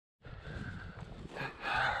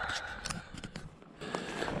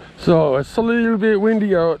So it's a little bit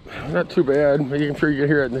windy out, not too bad, but I'm sure you can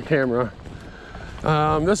hear it in the camera.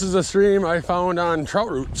 This is a stream I found on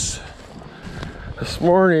trout routes this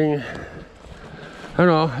morning. I don't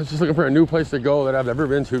know, I was just looking for a new place to go that I've never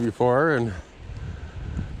been to before, and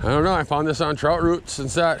I don't know, I found this on trout routes and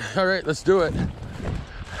thought, all right, let's do it.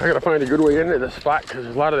 I gotta find a good way into this spot because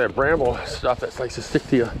there's a lot of that bramble stuff that likes to stick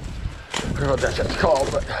to you. I don't know what that's called,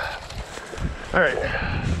 but all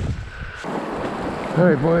right. All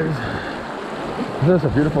right, boys. Is this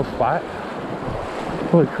a beautiful spot?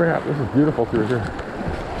 Holy crap, this is beautiful through here.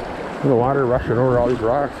 The water rushing over all these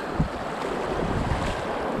rocks.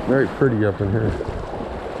 Very pretty up in here.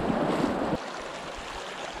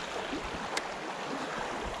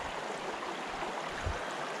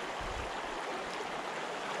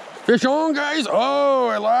 Fish on, guys! Oh,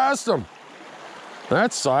 I lost him.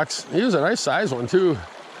 That sucks. He was a nice size one, too.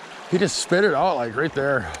 He just spit it out like right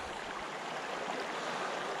there.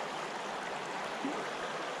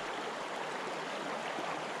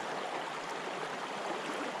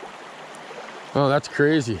 Oh, that's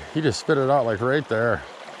crazy. He just spit it out like right there.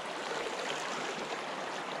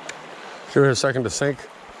 Give it a second to sink.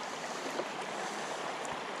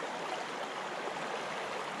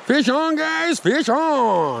 Fish on, guys, fish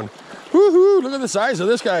on. Woohoo, look at the size of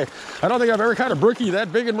this guy. I don't think I've ever caught a brookie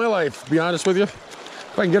that big in my life, to be honest with you.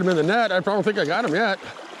 If I can get him in the net, I don't think I got him yet.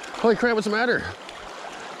 Holy crap, what's the matter?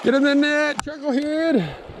 Get in the net,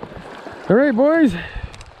 chucklehead. All right, boys.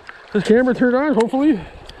 This camera turned on, hopefully.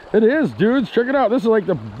 It is, dudes. Check it out. This is like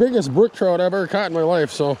the biggest brook trout I've ever caught in my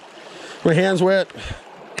life. So my hand's wet.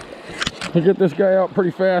 I'll get this guy out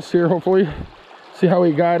pretty fast here, hopefully. See how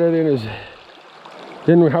he got it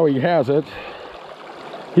in how he has it.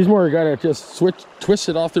 He's more a guy that just twists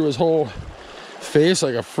it all through his whole face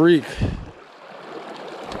like a freak.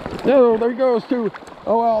 No, there he goes too.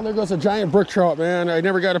 Oh well, there goes a giant brook trout, man. I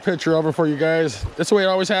never got a picture of it for you guys. That's the way it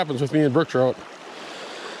always happens with me and brook trout.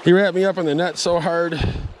 He wrapped me up in the net so hard.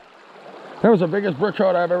 That was the biggest brook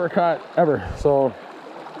trout I've ever caught, ever. So,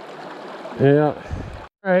 yeah.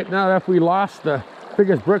 All right, now that we lost the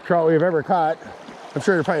biggest brook trout we've ever caught, I'm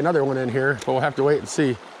sure there's probably another one in here, but we'll have to wait and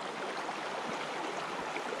see.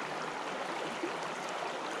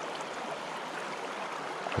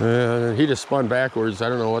 And he just spun backwards. I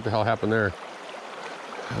don't know what the hell happened there.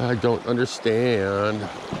 I don't understand.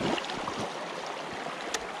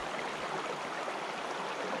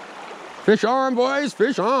 Fish on, boys,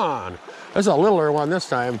 fish on. That's a littler one this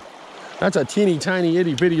time. That's a teeny tiny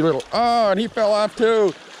itty bitty little, oh, and he fell off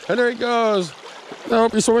too. And there he goes.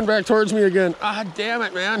 Nope, he's swimming back towards me again. Ah, damn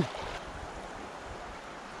it, man.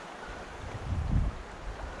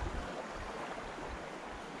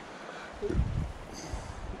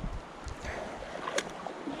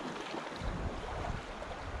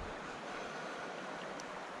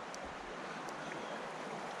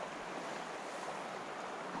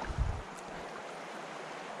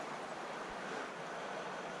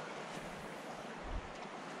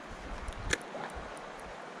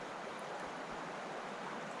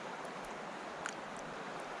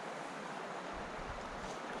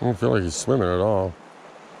 I don't feel like he's swimming at all.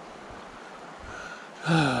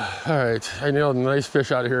 All right, I nailed a nice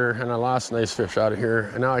fish out of here, and I lost a nice fish out of here,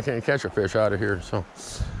 and now I can't catch a fish out of here, so.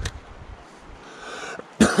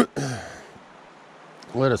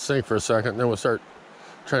 Let it sink for a second, then we'll start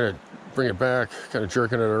trying to bring it back, kind of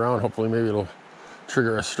jerking it around. Hopefully maybe it'll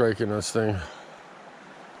trigger a strike in this thing.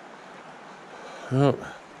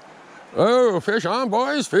 Oh, fish on,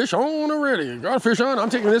 boys, fish on already. Got a fish on. I'm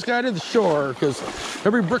taking this guy to the shore because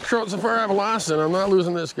every brook trout so far I've lost, and I'm not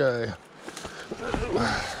losing this guy.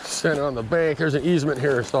 Standing on the bank. There's an easement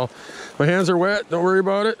here, so my hands are wet. Don't worry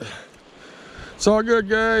about it. It's all good,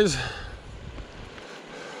 guys.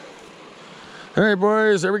 All right,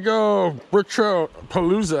 boys, there we go. Brook trout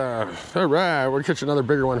palooza. All right, we'll catch another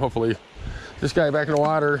bigger one, hopefully. This guy back in the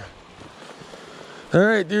water. All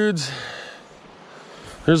right, dudes.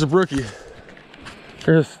 There's a brookie.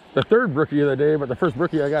 There's the third brookie of the day, but the first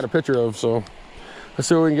brookie I got a picture of, so let's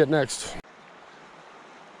see what we can get next.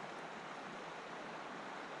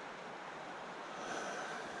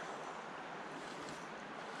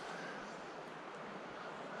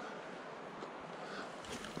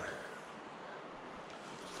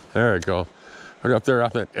 There we go. Right up there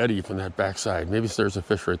off that eddy from that backside. Maybe there's a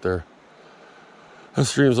fish right there. This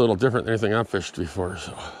stream's a little different than anything I've fished before,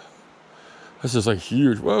 so. This is like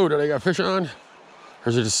huge. Whoa, did I got fish on? Or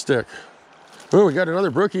is it just stick? Oh, we got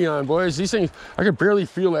another brookie on, boys. These things, I could barely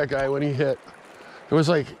feel that guy when he hit. It was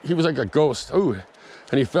like, he was like a ghost. Oh,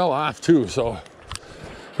 and he fell off too, so.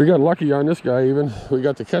 We got lucky on this guy even. We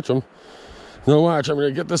got to catch him. Now watch, I'm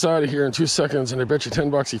gonna get this out of here in 2 seconds, and I bet you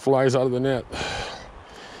 $10 he flies out of the net.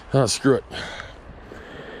 Oh, screw it.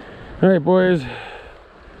 All right, boys.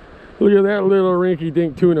 Look at that little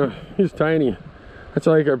rinky-dink tuna. He's tiny. That's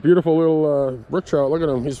like a beautiful little brook trout. Look at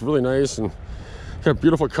him. He's really nice and got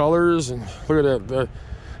beautiful colors. And look at that.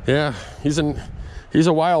 Yeah, he's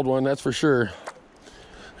a wild one, that's for sure.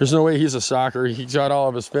 There's no way he's a stalker. He's got all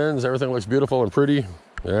of his fins. Everything looks beautiful and pretty.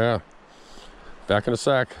 Yeah. Back in a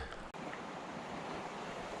sec.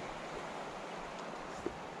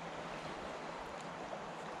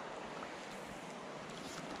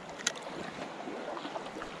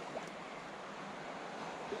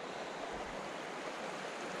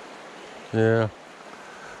 Yeah.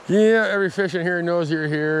 Yeah, every fish in here knows you're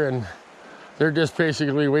here, and they're just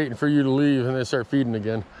basically waiting for you to leave and they start feeding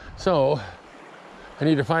again. So I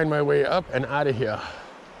need to find my way up and out of here.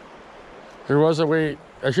 There was a way.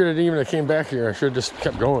 I should have even came back here. I should have just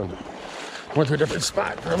kept going. Went to a different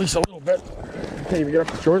spot for at least a little bit. Can't even get up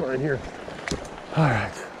the shoreline here. All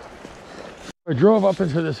right. I drove up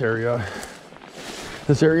into this area.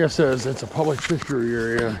 This area says it's a public fishery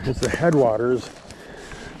area. It's the headwaters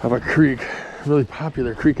of a creek, a really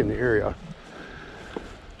popular creek in the area.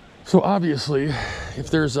 So obviously, if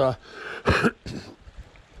there's a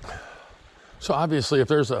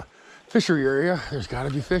fishery area, there's got to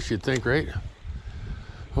be fish, you'd think, right?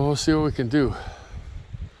 Well, we'll see what we can do.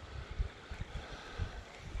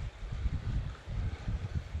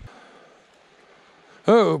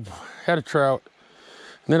 Oh, had a trout,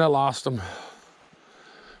 and then I lost him.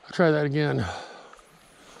 I'll try that again.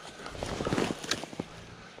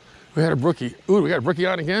 We had a brookie. Ooh, we got a brookie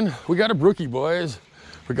on again? We got a brookie, boys.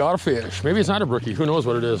 We got a fish. Maybe it's not a brookie. Who knows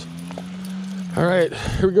what it is? All right,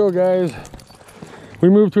 here we go, guys. We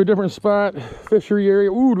moved to a different spot, fishery area.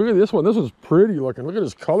 Ooh, look at this one. This one's pretty looking. Look at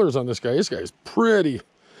his colors on this guy. This guy's pretty.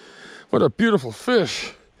 What a beautiful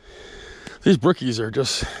fish. These brookies are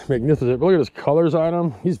just magnificent. But look at his colors on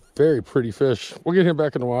him. He's very pretty fish. We'll get him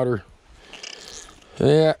back in the water.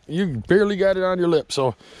 Yeah, you barely got it on your lip.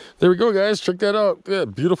 So there we go, guys. Check that out. Yeah,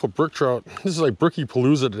 beautiful brook trout. This is like brookie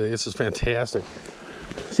palooza today. This is fantastic.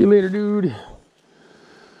 See you later, dude.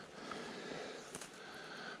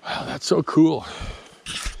 Wow, that's so cool.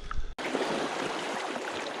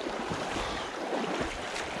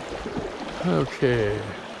 Okay.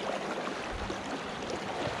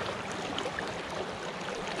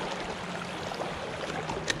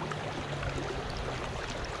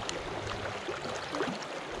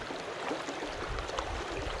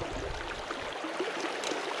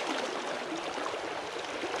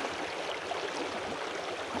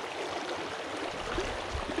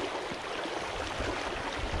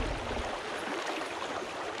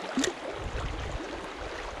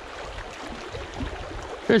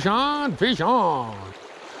 Fish on, fish on.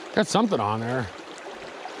 Got something on there.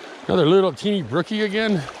 Another little teeny brookie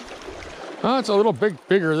again. Oh, it's a little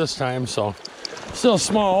bigger this time, so still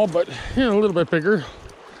small, but you know, a little bit bigger.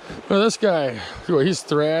 Well, this guy, he's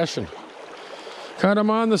thrashing. Caught him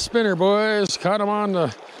on the spinner, boys. Caught him on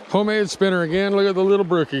the homemade spinner again. Look at the little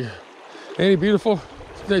brookie. Ain't he beautiful?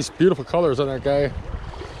 Nice, beautiful colors on that guy.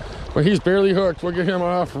 But he's barely hooked. We'll get him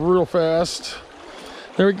off real fast.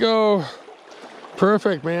 There we go.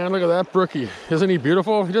 Perfect, man. Look at that brookie. Isn't he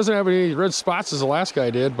beautiful? He doesn't have any red spots as the last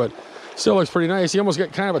guy did, but still looks pretty nice. He almost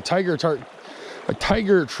got kind of a tiger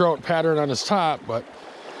trout pattern on his top, but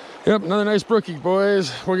yep, another nice brookie,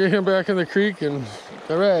 boys. We'll get him back in the creek, and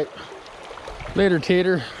all right. Later,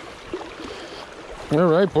 Tater. All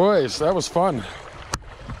right, boys. That was fun.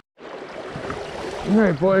 All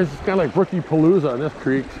right, boys. It's kind of like brookie palooza on this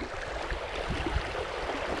creek.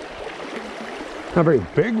 Not very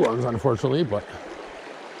big ones, unfortunately, but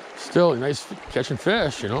still nice catching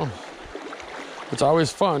fish, you know. It's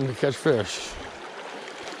always fun to catch fish.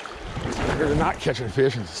 It's better than not catching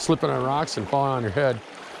fish and slipping on rocks and falling on your head.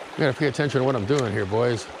 You gotta pay attention to what I'm doing here,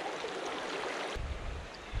 boys.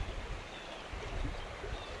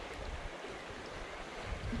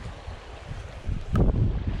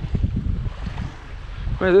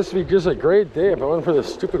 Man, this would be just a great day if it wasn't for the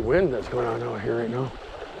stupid wind that's going on out here right now.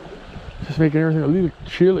 Just making everything a little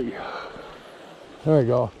chilly. There we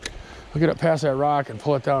go. I'll get up past that rock and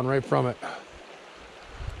pull it down right from it.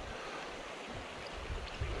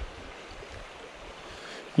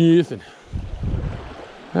 Ethan.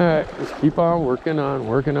 All right, just keep on working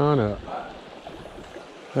on up.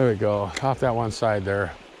 There we go. Off that one side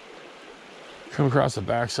there. Come across the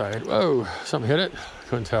backside. Whoa, something hit it?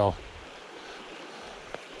 Couldn't tell.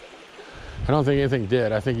 I don't think anything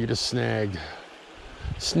did. I think you just snagged.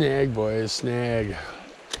 Snag, boys, snag.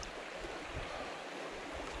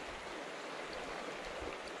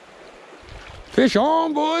 Fish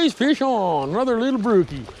on, boys, fish on. Another little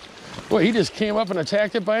brookie. Boy, he just came up and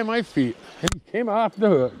attacked it by my feet. And he came off the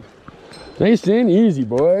hook. Nice and easy,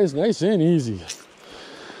 boys, nice and easy.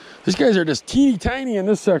 These guys are just teeny tiny in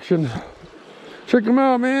this section. Check them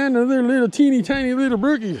out, man, another little teeny tiny little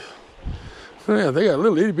brookie. Oh yeah, they got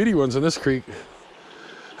little itty bitty ones in this creek.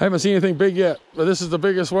 I haven't seen anything big yet, but this is the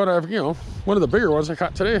biggest one I've, one of the bigger ones I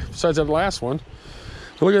caught today, besides that last one.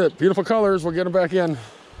 But look at that, beautiful colors, we'll get them back in.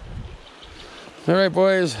 All right,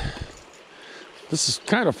 boys, this is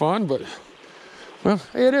kind of fun, but, well,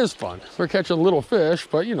 it is fun. We're catching little fish,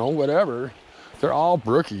 but whatever. They're all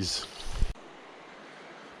brookies.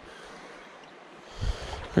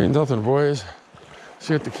 Ain't nothing, boys. So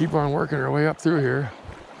we have to keep on working our way up through here.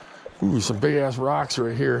 Ooh, some big ass rocks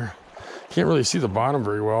right here. Can't really see the bottom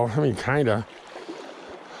very well. I mean, kinda.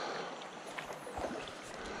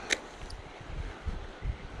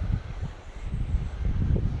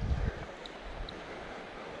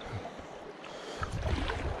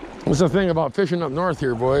 What's the thing about fishing up north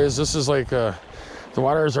here, boys? This is like, the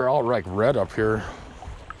waters are all like red up here.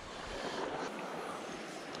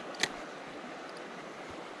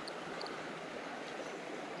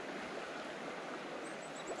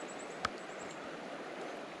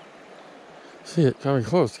 See it coming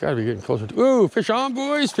close. Gotta be getting closer to. Ooh, fish on,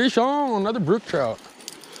 boys, fish on. Another brook trout.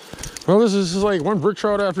 Well, this is like one brook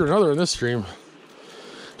trout after another in this stream.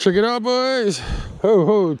 Check it out, boys. Ho,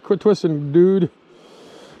 ho, quit twisting, dude.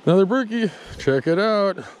 Another brookie. Check it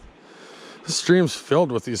out. This stream's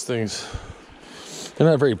filled with these things. They're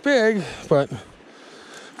not very big, but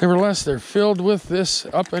nevertheless, they're filled with this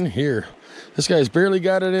up in here. This guy's barely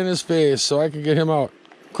got it in his face, so I can get him out.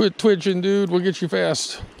 Quit twitching, dude. We'll get you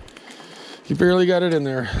fast. You barely got it in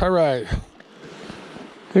there. All right.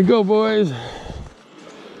 Here you go, boys.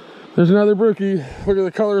 There's another brookie. Look at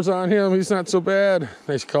the colors on him. He's not so bad.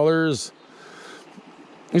 Nice colors.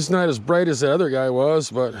 He's not as bright as the other guy was,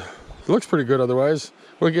 but he looks pretty good otherwise.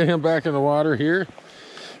 We'll get him back in the water here.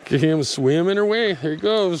 Get him swimming away. There he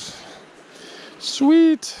goes.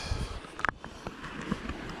 Sweet.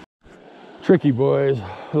 Tricky, boys.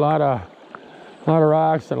 A lot of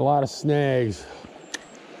rocks and a lot of snags.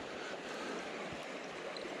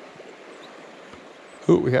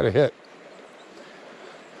 Ooh, we had a hit.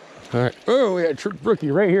 All right. Oh, we had a brookie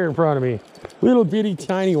right here in front of me. Little bitty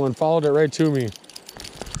tiny one followed it right to me.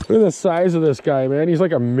 Look at the size of this guy, man. He's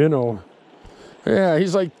like a minnow. Yeah,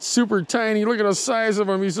 he's like super tiny. Look at the size of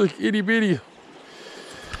him. He's like itty bitty.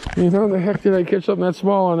 How the heck did I catch something that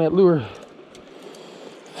small on that lure?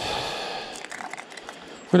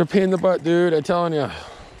 What a pain in the butt, dude. I'm telling you.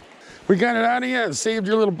 We got it out of you and saved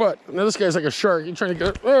your little butt. Now this guy's like a shark. He's trying to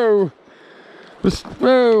get. Whoa.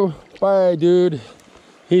 Whoa. Bye, dude.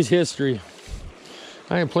 He's history.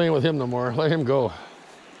 I ain't playing with him no more. Let him go.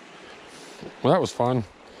 Well, that was fun.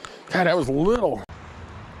 God, that was little.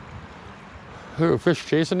 Ooh, fish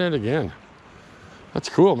chasing it again. That's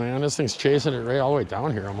cool, man. This thing's chasing it right all the way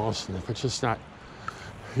down here almost. And it's just not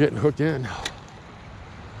getting hooked in.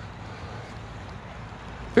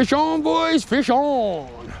 Fish on, boys, fish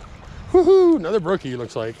on. Woohoo, another brookie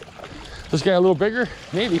looks like. This guy a little bigger?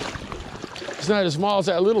 Maybe. He's not as small as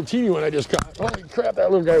that little teeny one I just caught. Holy crap, that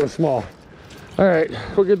little guy was small. All right,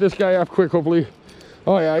 we'll get this guy off quick, hopefully.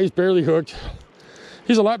 Oh yeah, he's barely hooked.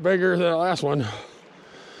 He's a lot bigger than the last one.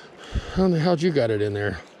 How in the hell you got it in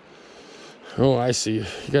there? Oh, I see.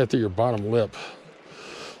 You got it through your bottom lip.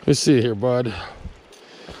 Let's see here, bud.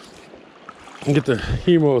 Get the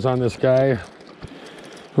hemos on this guy.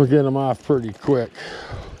 We'll get him off pretty quick.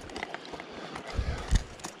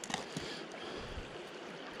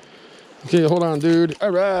 Okay, hold on, dude.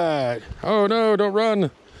 All right. Oh no, don't run.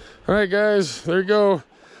 All right, guys, there you go.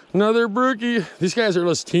 Another brookie. These guys are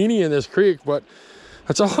less teeny in this creek, but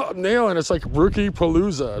that's all I'm nailing. It's like brookie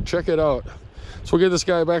palooza. Check it out. So we'll get this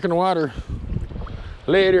guy back in the water.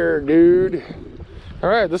 Later, dude. All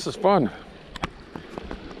right, this is fun.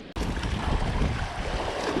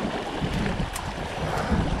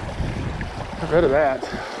 Get rid of that.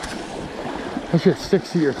 That shit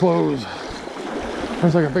sticks to your clothes.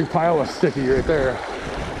 There's like a big pile of sticky right there.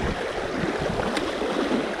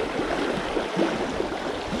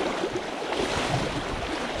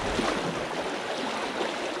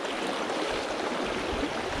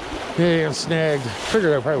 Yeah, I'm snagged.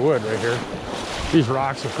 Figured I probably would right here. These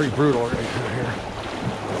rocks are pretty brutal right here.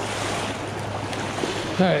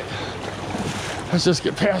 All right, let's just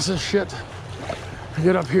get past this shit and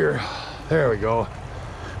get up here. There we go.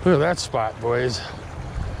 Look at that spot, boys.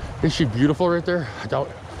 Is she beautiful right there? I doubt.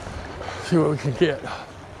 See what we can get.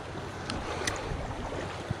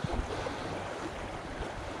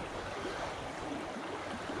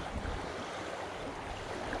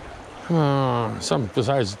 Come on, something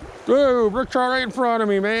besides, whoa, brook trout right in front of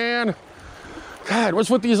me, man. God, what's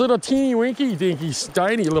with these little teeny winky dinky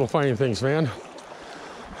tiny little funny things, man?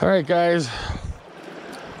 All right, guys,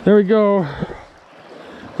 there we go.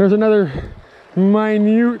 There's another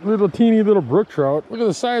minute little teeny little brook trout. Look at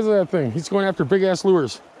the size of that thing. He's going after big ass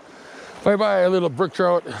lures. Bye bye, little brook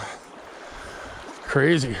trout.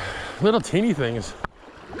 Crazy little teeny things.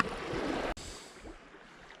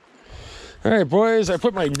 All right, boys, I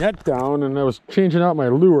put my net down and I was changing out my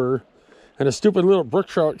lure, and a stupid little brook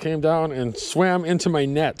trout came down and swam into my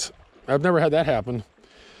net. I've never had that happen.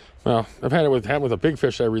 Well, I've had it happen with a big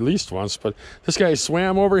fish I released once, but this guy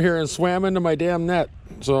swam over here and swam into my damn net.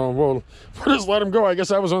 So we'll just let him go. I guess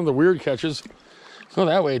that was one of the weird catches. Go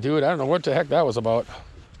that way, dude. I don't know what the heck that was about.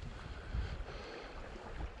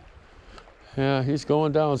 Yeah, he's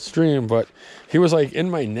going downstream, but he was like in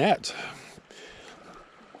my net.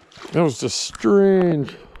 That was just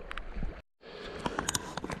strange.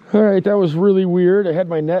 All right, that was really weird. I had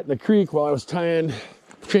my net in the creek while I was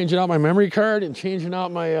changing out my memory card and changing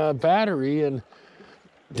out my battery, and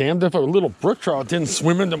damned if a little brook trout didn't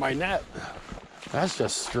swim into my net. That's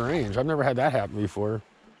just strange. I've never had that happen before.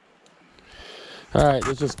 All right,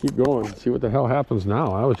 let's just keep going. See what the hell happens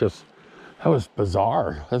now. That was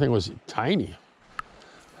bizarre. That thing was tiny.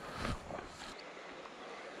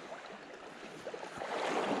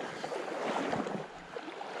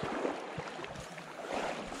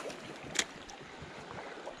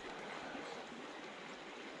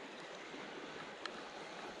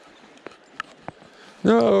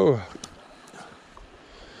 No!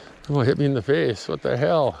 Oh, hit me in the face. What the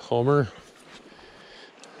hell, Homer?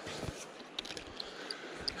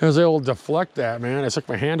 I was able to deflect that, man. I stuck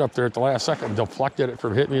my hand up there at the last second, deflected it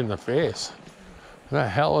from hitting me in the face. What the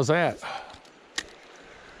hell is that?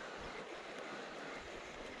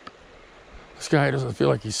 This guy doesn't feel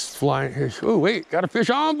like he's flying. Oh, wait, got a fish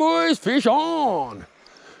on, boys. Fish on.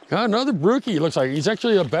 Got another brookie. Looks like he's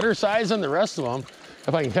actually a better size than the rest of them.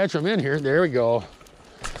 If I can catch him in here. There we go.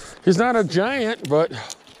 He's not a giant, but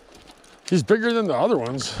he's bigger than the other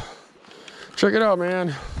ones. Check it out,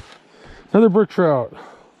 man. Another brook trout.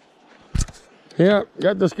 Yeah,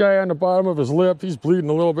 got this guy on the bottom of his lip. He's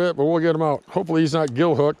bleeding a little bit, but we'll get him out. Hopefully he's not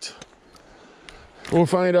gill hooked. We'll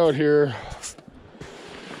find out here.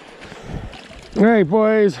 All right,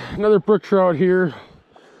 boys, another brook trout here.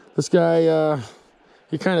 This guy,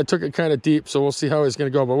 he kind of took it kind of deep, so we'll see how he's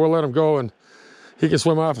going to go, but we'll let him go and he can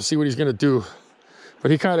swim off and see what he's going to do. But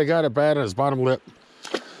he kind of got it bad on his bottom lip.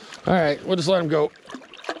 All right, we'll just let him go.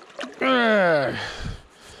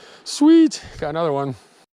 Sweet, got another one.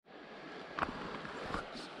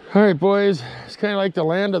 All right, boys, it's kind of like the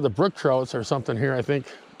land of the brook trouts or something here, I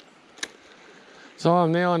think. So all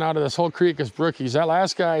I'm nailing out of this whole creek is brookies. That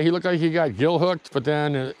last guy, he looked like he got gill hooked, but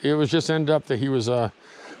then it was just ended up that he was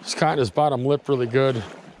just caught his bottom lip really good.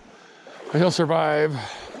 But he'll survive.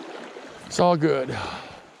 It's all good.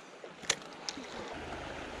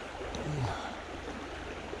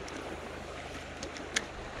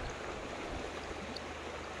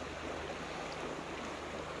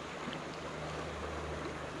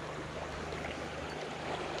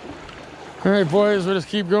 All right, boys, we'll just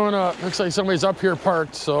keep going up. Looks like somebody's up here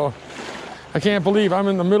parked, so I can't believe I'm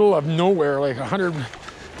in the middle of nowhere, like 100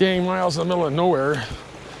 dang miles in the middle of nowhere.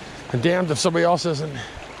 And damned if somebody else hasn't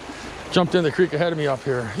jumped in the creek ahead of me up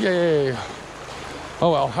here. Yay.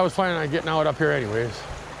 Oh well, I was planning on getting out up here anyways.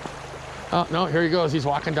 Oh, no, here he goes. He's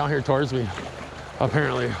walking down here towards me,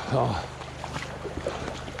 apparently. Oh.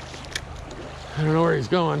 I don't know where he's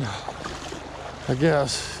going. I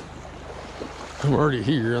guess. I'm already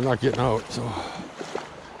here, I'm not getting out, so.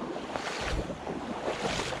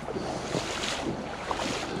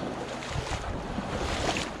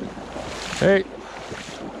 Hey.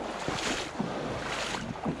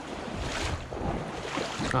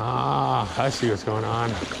 Ah, I see what's going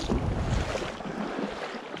on.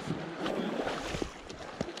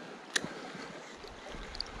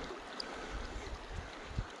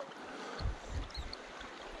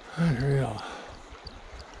 Unreal.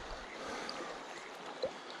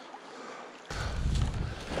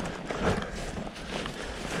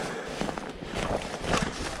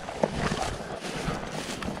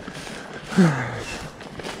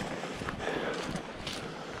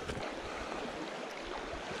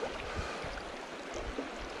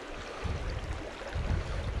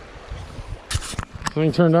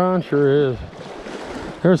 Thing turned on? Sure is.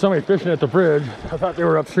 There's somebody fishing at the bridge. I thought they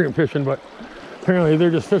were upstream fishing, but apparently they're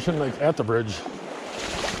just fishing like at the bridge.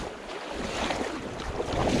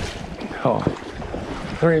 Oh,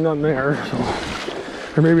 there ain't nothing there, so.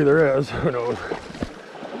 Or maybe there is, who knows.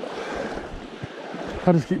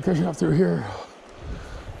 I'll just keep fishing up through here.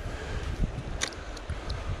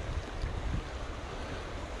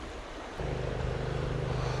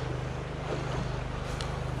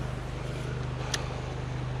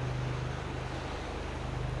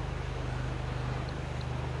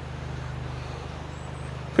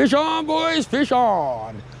 Fish on, boys, fish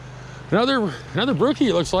on. Another brookie,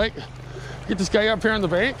 it looks like. Get this guy up here on the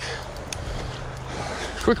bank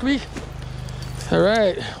quickly. All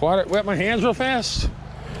right, wet my hands real fast.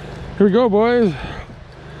 Here we go, boys.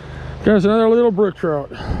 Got us another little brook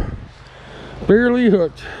trout. Barely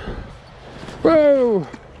hooked. Whoa!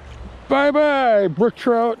 Bye-bye, brook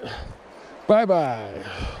trout. Bye-bye.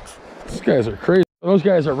 These guys are crazy. Those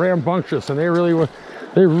guys are rambunctious, and they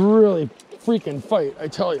really freaking fight, I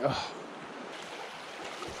tell you.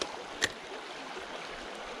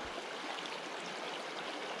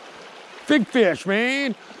 Big fish,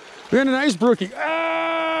 man. We had a nice brookie.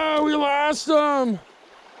 Ah, we lost him.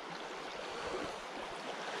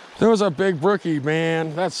 That was a big brookie,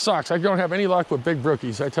 man. That sucks. I don't have any luck with big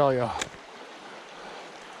brookies, I tell you.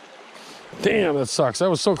 Damn, that sucks. That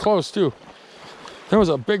was so close, too. That was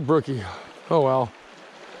a big brookie. Oh, well.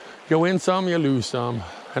 You win some, you lose some.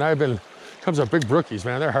 And comes up big brookies,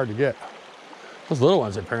 man. They're hard to get. Those little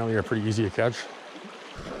ones apparently are pretty easy to catch.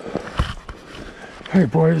 All right,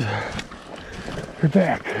 boys. We're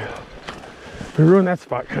back. We ruined that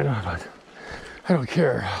spot, kind of, but I don't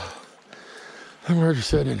care. I'm more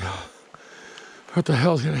interested in what the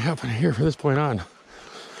hell's gonna happen here from this point on. All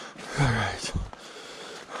right.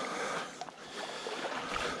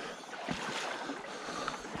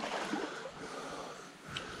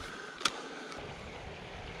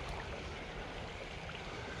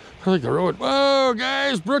 I like the road. Whoa,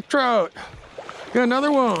 guys, brook trout. Got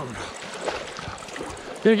another one.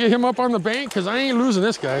 Gonna get him up on the bank because I ain't losing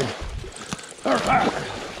this guy. All right.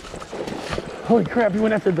 Holy crap, he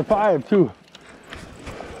went after the 5 too.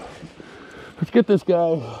 Let's get this guy.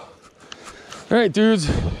 All right, dudes.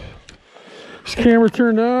 This camera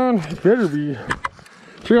turned on. It better be.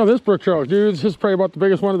 Check out this brook trout, dudes. This is probably about the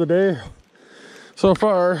biggest one of the day so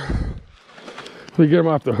far. We get him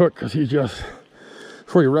off the hook because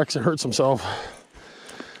before he wrecks and hurts himself.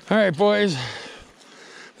 All right, boys.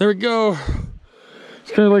 There we go.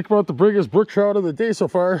 It's kind of like about the biggest brook trout of the day so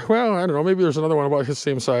far. Well, I don't know. Maybe there's another one about his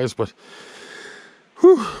same size, but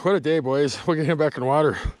whew, what a day, boys. We'll get him back in the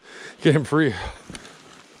water. Get him free.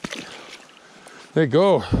 There you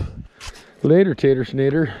go. Later, tater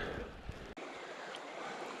snater.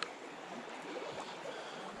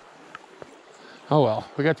 Oh, well.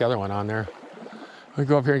 We got the other one on there. We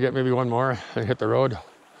go up here and get maybe one more and hit the road.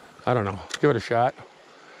 I don't know. Give it a shot.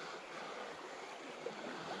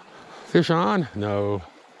 Fish on? No.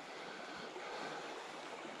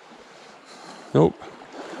 Nope.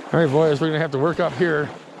 All right, boys, we're gonna have to work up here,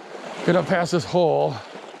 get up past this hole,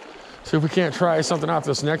 see if we can't try something off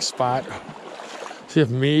this next spot, see if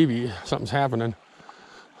maybe something's happening.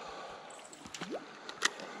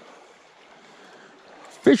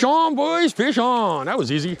 Fish on, boys, fish on. That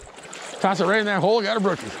was easy. Toss it right in that hole, got a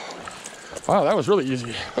brookie. Wow, that was really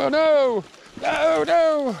easy. Oh no, no,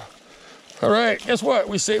 no. All right, guess what?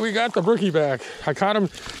 We got the brookie back. I caught him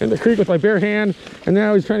in the creek with my bare hand, and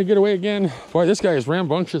now he's trying to get away again. Boy, this guy is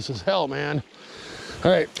rambunctious as hell, man. All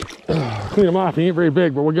right, clean him off. He ain't very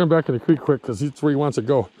big, but we'll get him back in the creek quick because that's where he wants to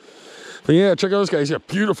go. But yeah, check out this guy. He's got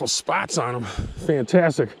beautiful spots on him.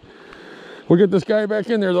 Fantastic. We'll get this guy back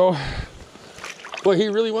in there, though. Boy, he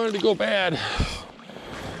really wanted to go bad.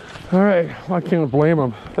 All right, well, I can't blame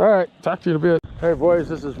him. All right, talk to you in a bit. Hey, boys,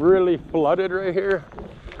 this is really flooded right here.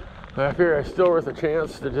 I figure it's still worth a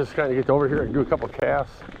chance to just kind of get over here and do a couple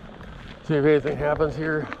casts. See if anything happens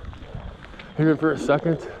here, even for a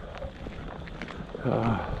second.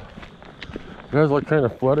 It does look kind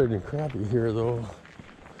of flooded and crappy here, though.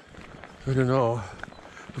 I don't know.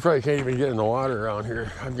 You probably can't even get in the water around here.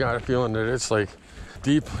 I've got a feeling that it's like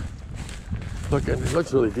deep looking. It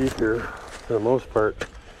looks really deep here for the most part.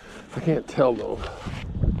 I can't tell though.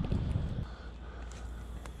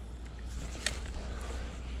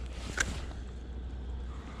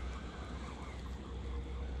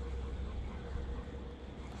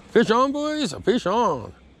 Fish on, boys, fish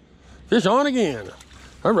on. Fish on again.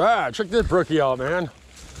 All right, check this brookie out, man.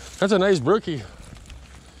 That's a nice brookie.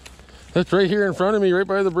 That's right here in front of me, right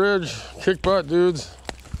by the bridge. Kick butt, dudes.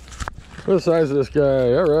 What the size of this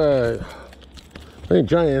guy? All right. I ain't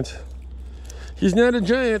giant. He's not a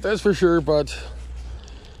giant, that's for sure, but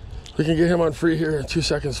we can get him on free here in 2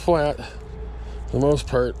 seconds flat, for the most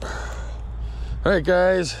part. All right,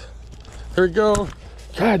 guys. Here we go.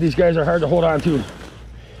 God, these guys are hard to hold on to.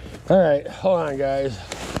 All right, hold on, guys.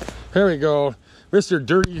 There we go. Mr.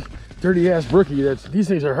 Dirty ass brookie. These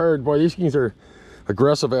things are hard, boy. These things are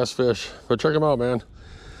aggressive ass fish. But check him out, man.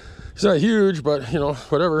 He's not huge, but you know,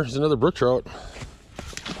 whatever. He's another brook trout.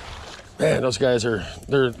 Man, those guys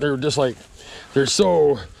they're just like, they're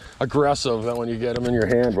so aggressive that when you get them in your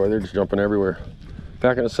hand, boy, they're just jumping everywhere.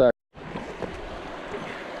 Back in a sec.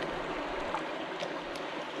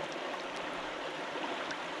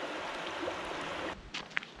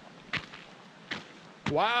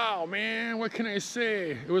 Wow, man, what can I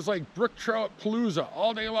say? It was like brook trout palooza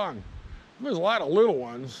all day long. There's a lot of little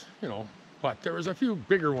ones, you know, but there was a few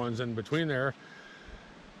bigger ones in between there.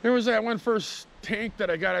 There was that one first tank that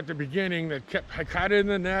I got at the beginning that I caught it in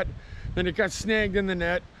the net, then it got snagged in the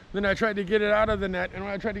net, then I tried to get it out of the net, and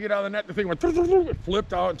when I tried to get out of the net, the thing went, it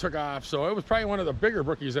flipped out and took off. So it was probably one of the bigger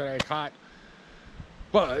brookies that I caught,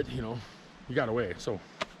 but you know, he got away. So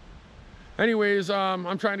anyways,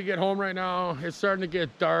 I'm trying to get home right now. It's starting to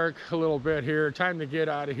get dark a little bit here. Time to get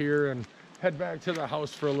out of here and head back to the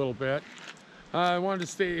house for a little bit. I wanted to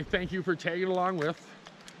say thank you for tagging along with.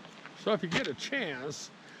 So if you get a chance,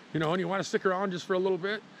 you know, and you want to stick around just for a little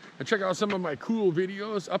bit and check out some of my cool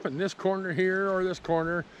videos up in this corner here or this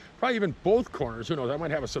corner, probably even both corners. Who knows? I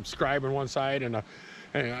might have a subscribe on one side and a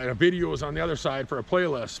videos on the other side for a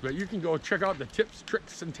playlist. But you can go check out the tips,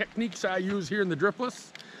 tricks, and techniques I use here in the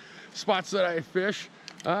driftless spots that I fish.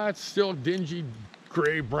 It's still dingy,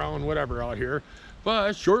 gray, brown, whatever out here.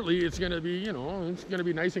 But shortly it's going to be, you know, it's going to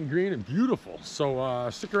be nice and green and beautiful. So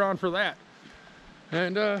stick around for that.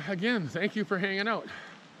 And again, thank you for hanging out.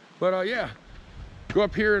 But yeah, go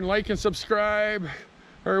up here and like and subscribe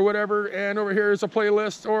or whatever. And over here is a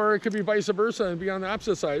playlist, or it could be vice versa and be on the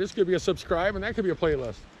opposite side. This could be a subscribe and that could be a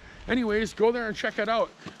playlist. Anyways, go there and check it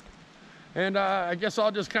out. And I guess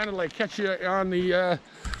I'll just kind of like catch you on the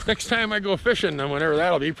next time I go fishing, and whenever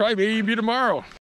that'll be. Probably maybe tomorrow.